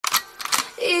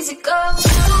easy go.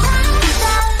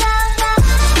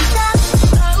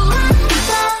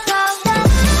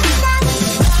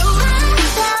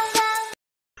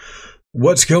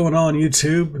 What's going on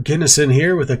YouTube? Guinness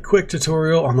here with a quick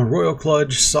tutorial on the Royal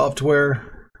Kludge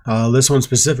software. This one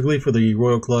specifically for the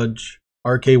Royal Kludge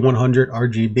RK100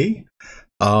 RGB.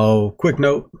 Quick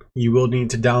note, you will need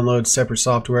to download separate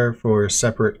software for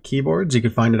separate keyboards. You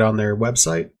can find it on their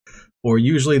website or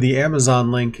usually the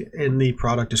Amazon link in the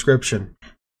product description.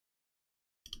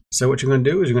 So what you're going to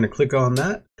do is you're going to click on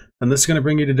that, and this is going to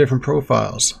bring you to different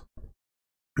profiles.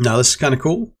 Now this is kind of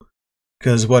cool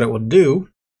because what it will do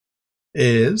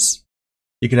is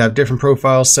you can have different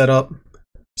profiles set up.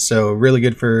 So really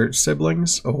good for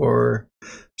siblings or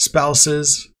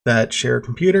spouses that share a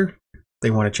computer.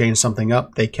 They want to change something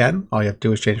up, they can. All you have to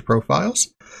do is change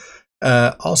profiles.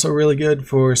 Also really good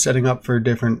for setting up for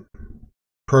different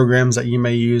programs that you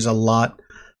may use a lot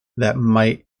that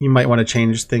you might want to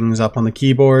change things up on the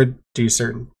keyboard,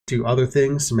 do other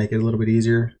things to make it a little bit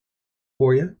easier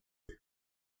for you.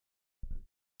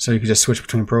 So you can just switch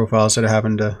between profiles instead of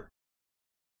having to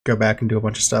go back and do a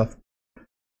bunch of stuff.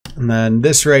 And then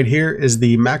this right here is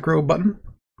the macro button.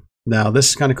 Now this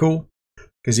is kind of cool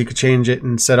because you could change it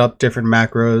and set up different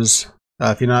macros.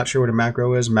 If you're not sure what a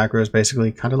macro is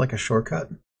basically kind of like a shortcut.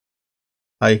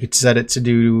 You could set it to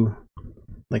do,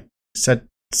 like, set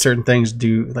certain things,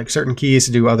 do like certain keys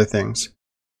to do other things.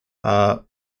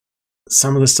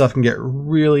 Some of this stuff can get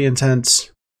really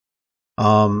intense.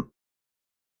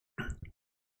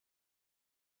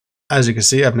 As you can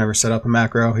see, I've never set up a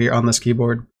macro here on this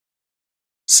keyboard.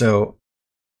 So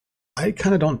I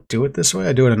kind of don't do it this way.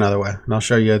 I do it another way, and I'll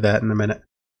show you that in a minute.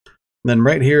 And then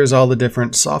right here is all the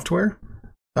different software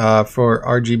for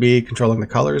RGB, controlling the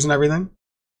colors and everything.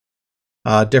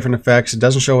 Different effects. It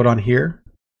doesn't show it on here.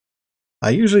 I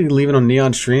usually leave it on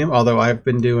Neon Stream, although I've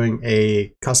been doing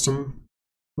a custom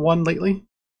one lately,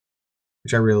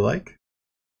 which I really like.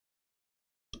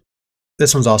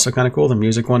 This one's also kind of cool, the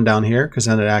music one down here, because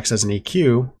then it acts as an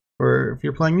EQ for if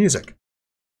you're playing music.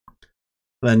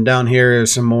 Then down here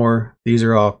is some more. These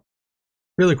are all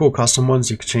really cool custom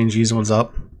ones. You can change these ones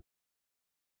up,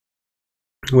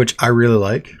 which I really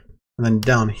like. And then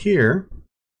down here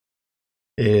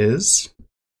is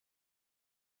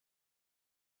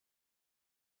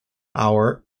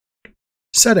our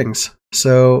settings.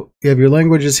 So you have your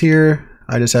languages here.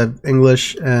 I just have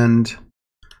English and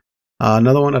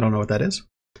another one, I don't know what that is.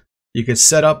 You could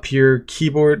set up your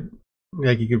keyboard,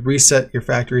 like you could reset your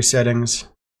factory settings.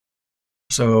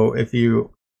 So if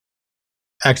you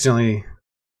accidentally,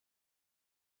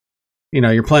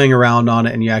 you're playing around on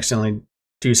it and you accidentally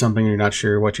do something and you're not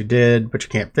sure what you did, but you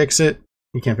can't fix it,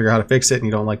 you can't figure out how to fix it and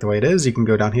you don't like the way it is, you can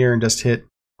go down here and just hit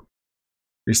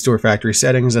restore factory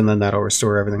settings, and then that'll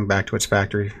restore everything back to its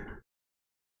factory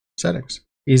settings.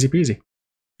 Easy peasy.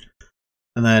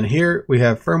 And then here we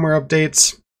have firmware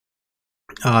updates.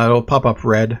 It'll pop up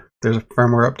red. There's a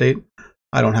firmware update.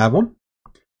 I don't have one,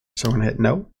 so I'm going to hit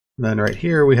no. And then right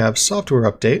here we have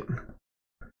software update.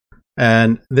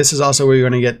 And this is also where you're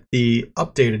going to get the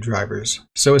updated drivers.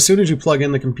 So as soon as you plug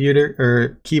in the computer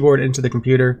or keyboard into the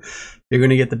computer, you're going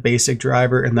to get the basic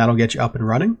driver, and that'll get you up and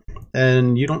running.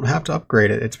 And you don't have to upgrade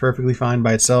it. It's perfectly fine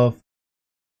by itself.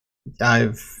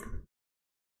 I've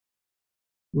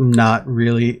not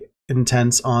really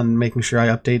intense on making sure I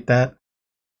update that,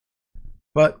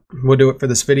 but we'll do it for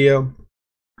this video.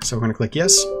 So we're going to click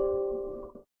yes.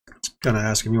 It's going to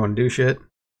ask if you want to do shit.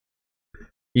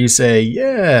 You say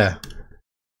yeah,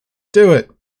 do it,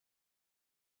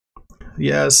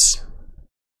 yes,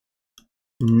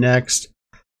 next.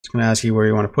 It's going to ask you where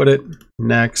you want to put it,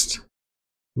 next,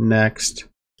 next,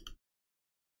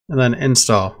 and then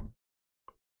install.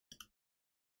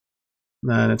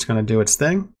 Then it's going to do its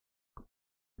thing.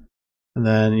 And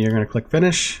then you're going to click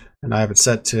finish, and I have it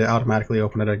set to automatically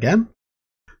open it again.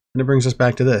 And it brings us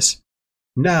back to this.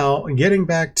 Now, getting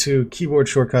back to keyboard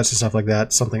shortcuts and stuff like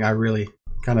that, something I really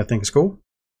kind of think is cool.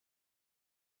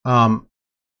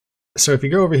 So if you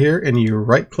go over here and you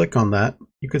right click on that,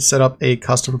 you could set up a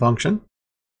custom function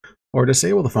or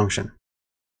disable the function.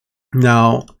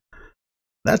 Now,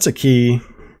 that's a key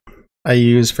I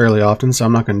use fairly often, so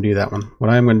I'm not going to do that one.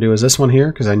 What I'm going to do is this one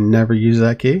here, because I never use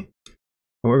that key.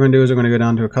 What we're going to do is we're going to go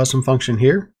down to a custom function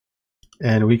here,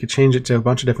 and we could change it to a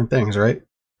bunch of different things, right?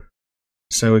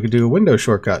 So we could do a window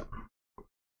shortcut.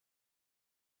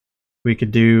 We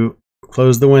could do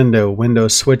close the window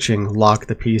switching, lock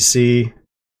the PC,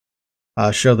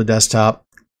 show the desktop,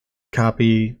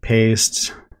 copy,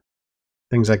 paste,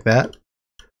 things like that.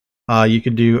 You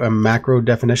could do a macro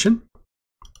definition.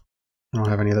 I don't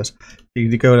have any of those. You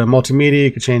could go to multimedia,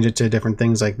 you could change it to different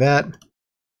things like that.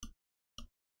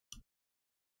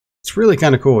 It's really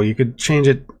kind of cool. You could change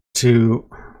it to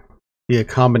be a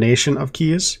combination of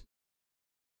keys.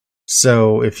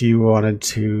 So if you wanted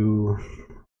to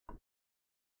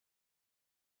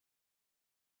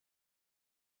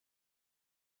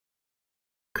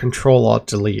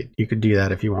Control-Alt-Delete, you could do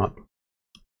that if you want.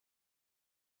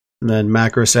 And then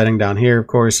macro setting down here, of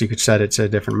course, you could set it to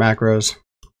different macros.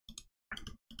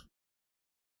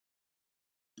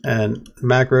 And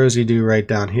macros you do right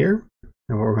down here.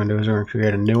 And what we're going to do is we're going to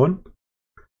create a new one.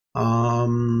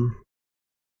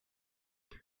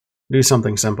 Do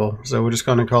something simple. So we're just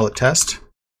going to call it test.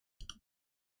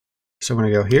 So we're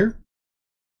going to go here.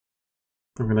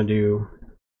 We're going to do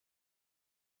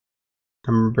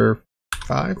number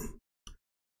 5.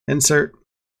 Insert.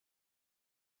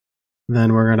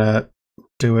 Then we're going to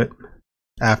do it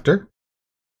after.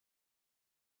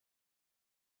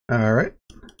 All right.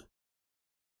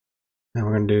 And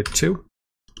we're going to do 2.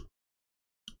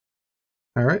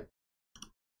 All right.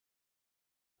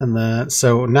 And then,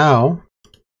 so now,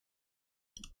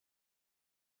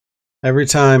 every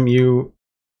time you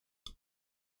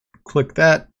click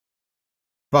that,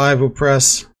 5 will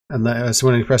press, and that's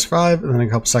when you press 5, and then a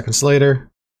couple seconds later,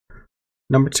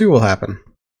 number 2 will happen.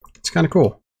 It's kind of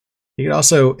cool. You can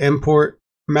also import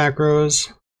macros,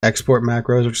 export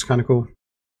macros, which is kind of cool.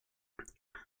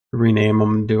 Rename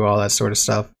them, do all that sort of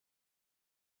stuff.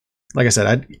 Like I said,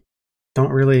 I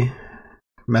don't really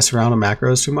mess around with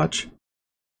macros too much.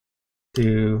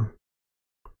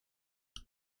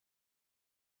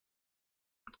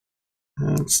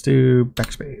 Let's do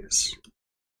backspace.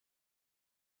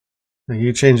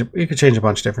 You could change a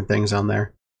bunch of different things on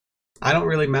there. I don't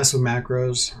really mess with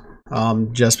macros,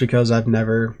 just because I've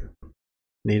never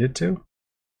needed to.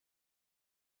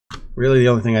 Really, the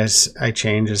only thing I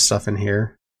change is stuff in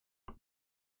here,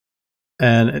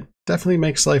 and it definitely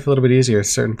makes life a little bit easier.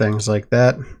 Certain things like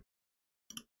that.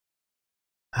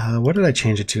 What did I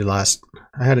change it to last?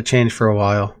 I had it changed for a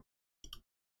while.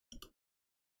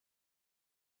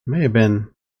 May have been.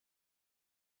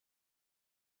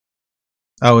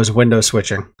 Oh, it was window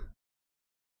switching.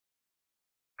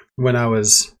 When I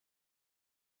was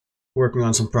working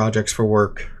on some projects for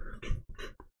work,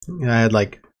 I had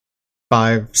like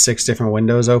 5-6 different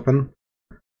windows open.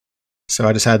 So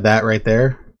I just had that right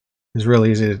there. It was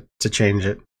really easy to change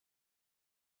it.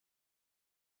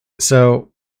 So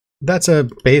that's a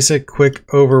basic, quick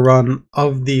overrun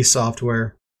of the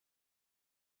software.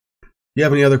 If you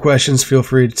have any other questions, feel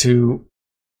free to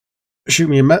shoot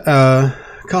me a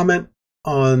comment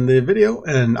on the video,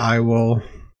 and I will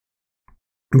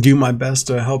do my best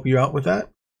to help you out with that.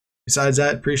 Besides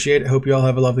that, appreciate it. Hope you all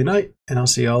have a lovely night, and I'll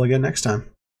see you all again next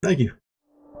time. Thank you.